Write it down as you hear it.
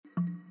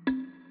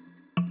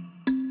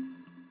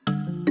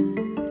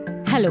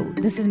Hello,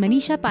 this is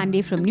Manisha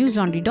Pandey from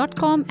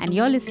newslaundry.com and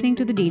you're listening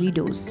to The Daily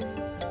Dose.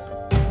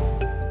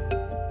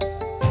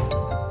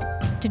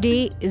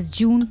 Today is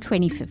June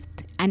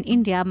 25th and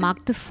India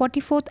marked the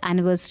 44th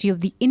anniversary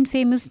of the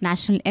infamous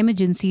national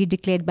emergency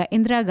declared by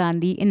Indira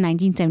Gandhi in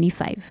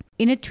 1975.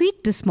 In a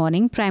tweet this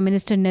morning, Prime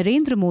Minister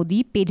Narendra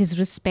Modi paid his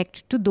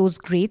respect to those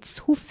greats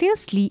who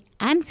fiercely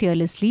and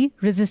fearlessly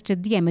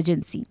resisted the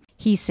emergency.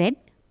 He said,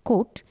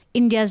 quote,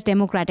 India's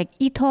democratic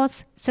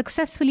ethos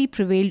successfully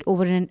prevailed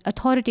over an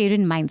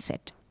authoritarian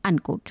mindset,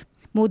 unquote.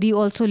 Modi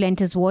also lent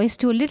his voice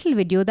to a little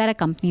video that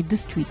accompanied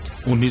this tweet.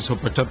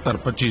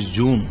 1975 25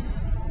 जून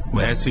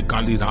वह ऐसी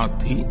काली रात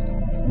थी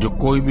जो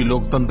कोई भी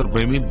लोकतंत्र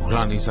प्रेमी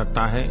भुला नहीं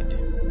सकता है,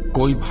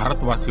 कोई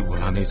भारतवासी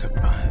भुला नहीं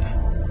सकता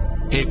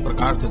है। एक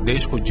प्रकार से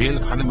देश को जेल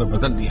खाने में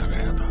बदल दिया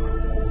गया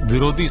था,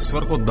 विरोधी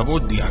स्वर को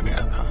दबोच दिया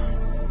गया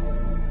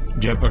था।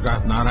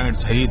 जयप्रकाश नारायण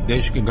सहित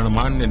देश के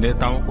गणमान्य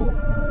नेताओं को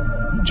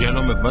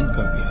जेलों में बंद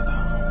कर दिया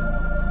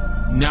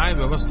था। न्याय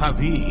व्यवस्था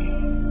भी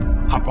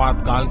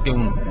आपातकाल के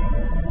उन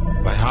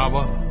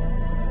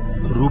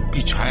भयावह रूप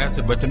की छाया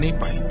से बच नहीं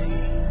पाई थी।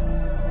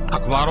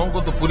 अखबारों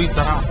को तो पूरी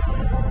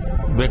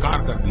तरह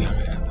बेकार कर दिया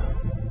गया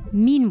था।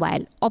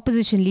 Meanwhile,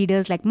 opposition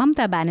leaders like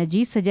Mamata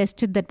Banerjee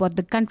suggested that what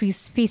the country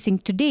is facing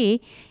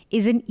today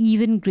is an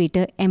even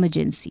greater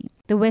emergency.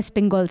 The West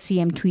Bengal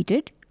CM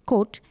tweeted,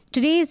 quote,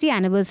 Today is the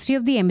anniversary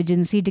of the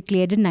emergency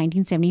declared in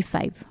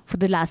 1975. For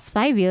the last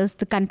 5 years,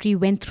 the country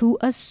went through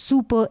a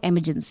super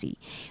emergency.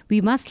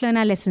 We must learn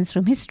our lessons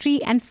from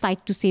history and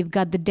fight to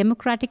safeguard the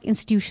democratic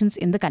institutions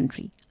in the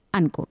country,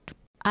 unquote.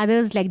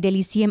 Others like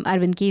Delhi CM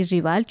Arvind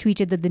Kejriwal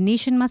tweeted that the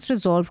nation must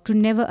resolve to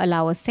never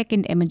allow a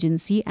second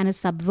emergency and a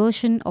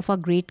subversion of our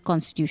great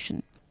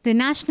constitution. The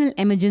national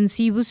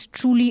emergency was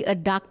truly a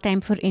dark time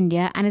for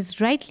India and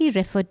is rightly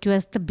referred to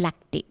as the Black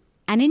Day.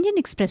 An Indian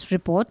Express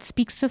report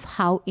speaks of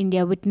how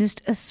India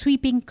witnessed a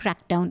sweeping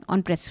crackdown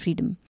on press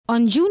freedom.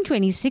 On June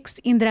 26th,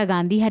 Indira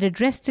Gandhi had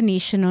addressed the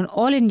nation on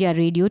All India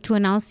Radio to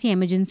announce the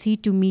emergency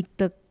to meet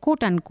the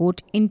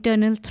quote-unquote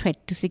internal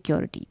threat to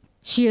security.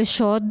 She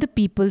assured the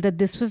people that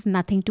this was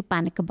nothing to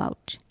panic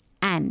about.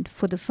 And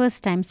for the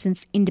first time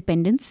since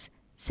independence,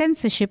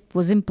 censorship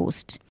was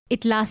imposed.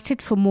 It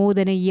lasted for more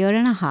than a year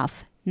and a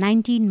half,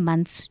 19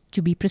 months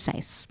to be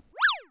precise.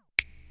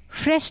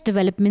 Fresh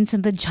developments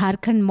in the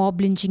Jharkhand mob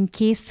lynching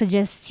case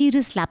suggest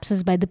serious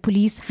lapses by the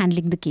police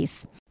handling the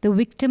case. The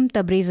victim,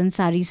 Tabrez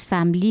Ansari's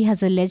family,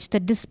 has alleged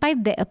that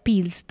despite their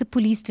appeals, the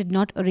police did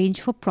not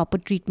arrange for proper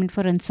treatment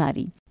for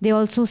Ansari. They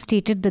also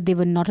stated that they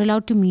were not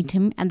allowed to meet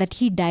him and that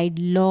he died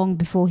long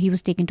before he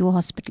was taken to a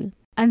hospital.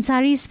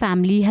 Ansari's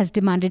family has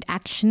demanded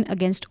action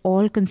against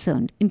all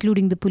concerned,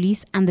 including the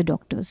police and the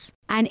doctors.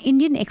 An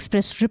Indian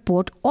Express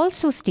report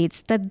also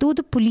states that though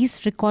the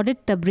police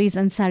recorded Tabrez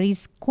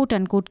Ansari's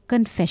quote-unquote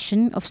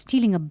confession of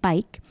stealing a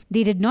bike,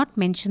 they did not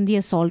mention the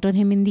assault on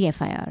him in the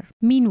FIR.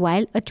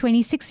 Meanwhile, a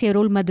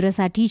 26-year-old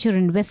madrasa teacher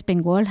in West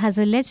Bengal has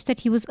alleged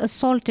that he was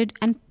assaulted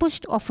and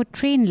pushed off a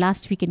train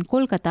last week in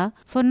Kolkata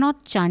for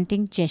not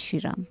chanting Jai Shri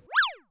Ram.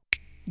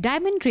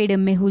 Diamond trader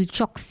Mehul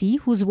Choksi,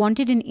 who's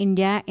wanted in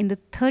India in the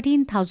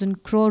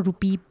 13,000 crore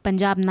rupee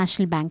Punjab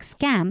National Bank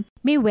scam,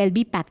 may well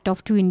be packed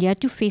off to India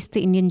to face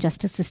the Indian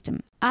justice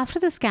system. After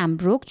the scam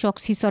broke,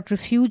 Choksi sought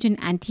refuge in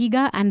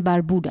Antigua and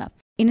Barbuda.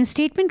 In a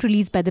statement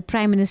released by the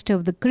Prime Minister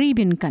of the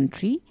Caribbean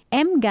country,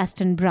 M.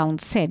 Gaston Brown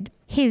said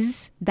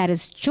that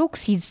is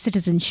Choksi's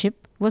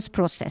citizenship, was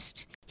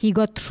processed. He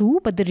got through,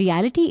 but the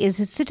reality is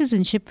his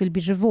citizenship will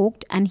be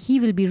revoked and he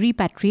will be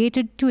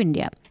repatriated to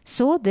India.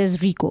 So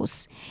there's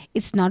recourse.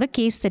 It's not a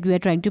case that we are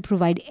trying to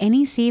provide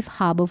any safe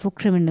harbor for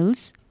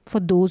criminals, for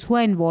those who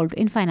are involved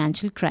in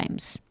financial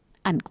crimes,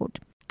 unquote.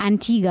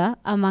 Antigua,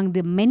 among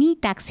the many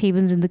tax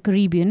havens in the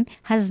Caribbean,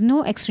 has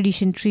no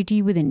extradition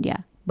treaty with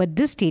India. But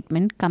this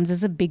statement comes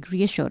as a big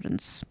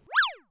reassurance.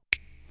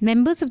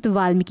 Members of the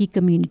Valmiki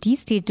community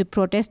staged a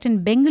protest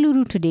in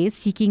Bengaluru today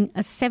seeking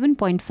a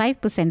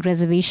 7.5%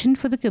 reservation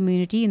for the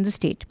community in the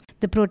state.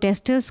 The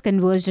protesters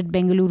converged at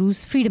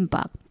Bengaluru's Freedom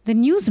Park. The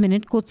News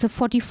Minute quotes a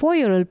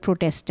 44-year-old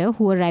protester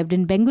who arrived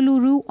in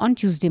Bengaluru on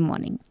Tuesday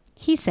morning.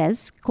 He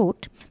says,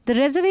 quote, The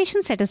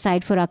reservation set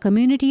aside for our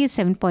community is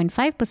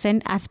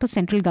 7.5% as per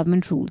central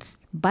government rules,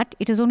 but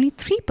it is only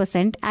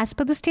 3% as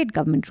per the state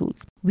government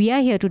rules. We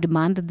are here to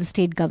demand that the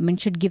state government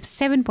should give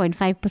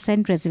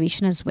 7.5%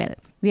 reservation as well.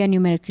 We are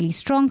numerically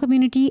strong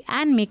community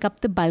and make up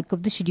the bulk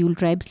of the scheduled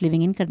tribes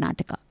living in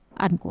Karnataka,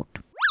 unquote.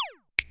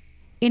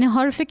 In a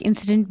horrific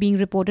incident being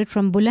reported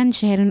from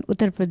Bulandshahr in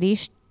Uttar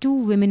Pradesh, 2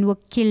 women were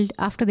killed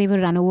after they were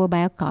run over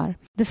by a car.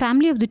 The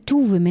family of the 2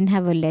 women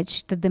have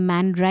alleged that the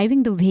man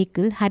driving the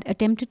vehicle had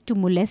attempted to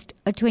molest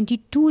a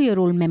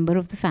 22-year-old member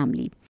of the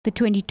family. The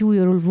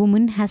 22-year-old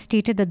woman has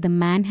stated that the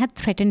man had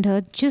threatened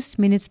her just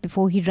minutes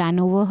before he ran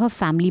over her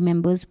family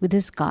members with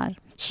his car.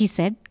 She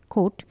said,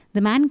 quote,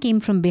 The man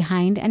came from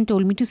behind and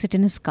told me to sit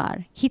in his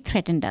car. He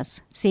threatened us,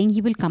 saying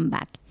he will come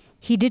back.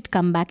 He did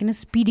come back in a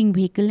speeding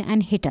vehicle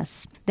and hit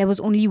us. There was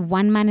only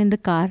one man in the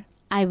car.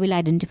 I will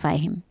identify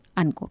him,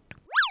 unquote.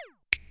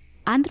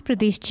 Andhra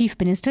Pradesh Chief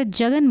Minister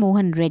Jagan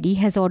Mohan Reddy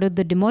has ordered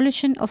the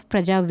demolition of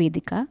Praja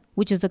Vedika,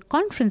 which is a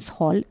conference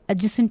hall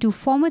adjacent to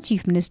former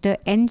Chief Minister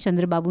N.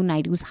 Chandrababu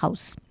Naidu's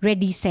house.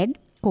 Reddy said,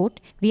 quote,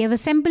 "We have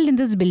assembled in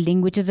this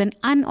building, which is an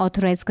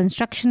unauthorized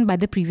construction by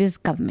the previous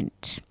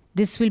government.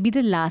 This will be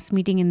the last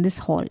meeting in this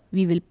hall.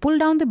 We will pull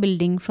down the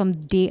building from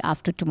the day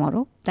after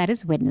tomorrow, that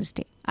is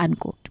Wednesday,"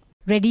 unquote.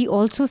 Reddy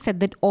also said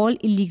that all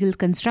illegal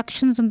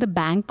constructions on the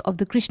bank of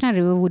the Krishna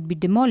River would be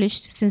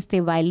demolished since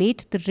they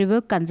violate the River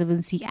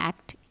Conservancy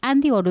Act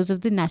and the orders of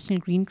the National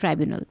Green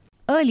Tribunal.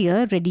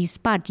 Earlier, Reddy's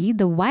party,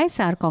 the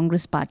YSR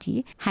Congress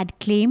Party, had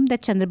claimed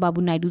that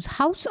Chandrababu Naidu's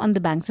house on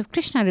the banks of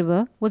Krishna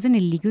River was an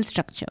illegal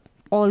structure.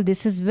 All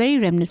this is very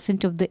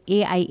reminiscent of the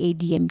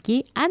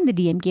AIADMK and the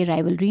DMK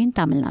rivalry in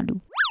Tamil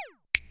Nadu.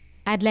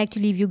 I'd like to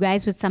leave you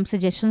guys with some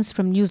suggestions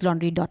from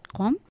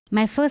newslaundry.com.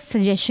 My first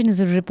suggestion is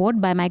a report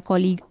by my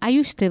colleague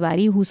Ayush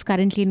Tiwari, who's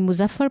currently in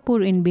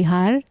Muzaffarpur in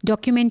Bihar,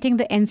 documenting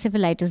the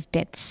encephalitis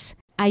deaths.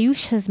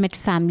 Ayush has met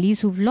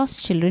families who've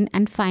lost children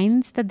and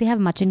finds that they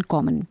have much in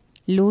common.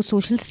 Low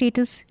social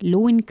status,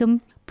 low income,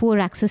 poor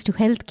access to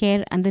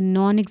healthcare, and the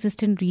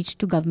non-existent reach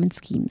to government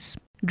schemes.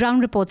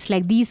 Ground reports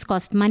like these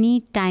cost money,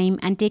 time,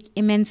 and take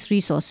immense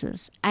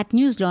resources. At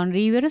News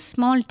Laundry, we're a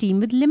small team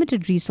with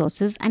limited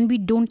resources, and we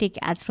don't take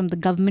ads from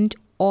the government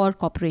or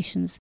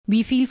corporations.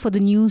 We feel for the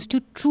news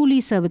to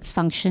truly serve its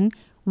function,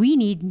 we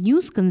need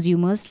news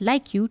consumers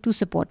like you to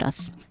support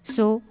us.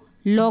 So,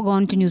 log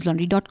on to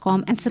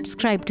newslaundry.com and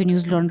subscribe to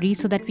News Laundry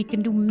so that we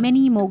can do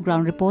many more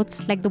ground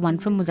reports like the one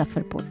from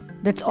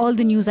Muzaffarpur. That's all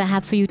the news I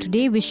have for you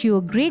today. Wish you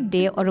a great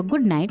day or a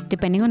good night,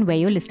 depending on where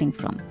you're listening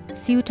from.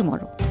 See you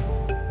tomorrow.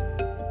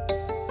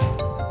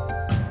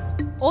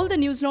 All the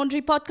News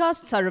Laundry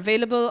podcasts are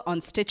available on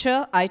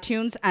Stitcher,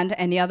 iTunes, and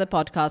any other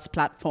podcast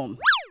platform.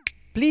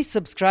 Please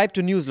subscribe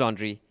to News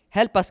Laundry.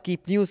 Help us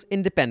keep news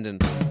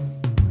independent.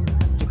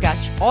 To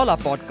catch all our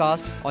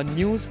podcasts on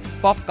news,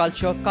 pop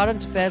culture,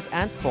 current affairs,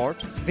 and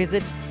sport,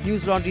 visit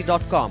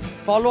newslaundry.com.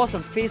 Follow us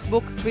on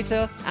Facebook,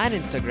 Twitter, and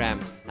Instagram,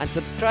 and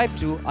subscribe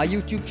to our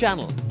YouTube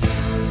channel.